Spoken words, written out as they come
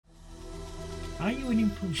Are you an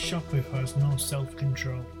impulse shopper who has no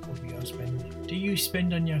self-control over your spending? Do you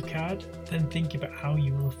spend on your card, then think about how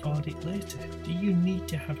you will afford it later? Do you need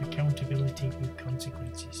to have accountability with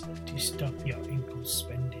consequences to stop your impulse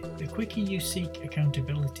spending? The quicker you seek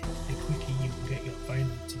accountability, the quicker you will get your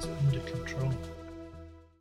finances under control.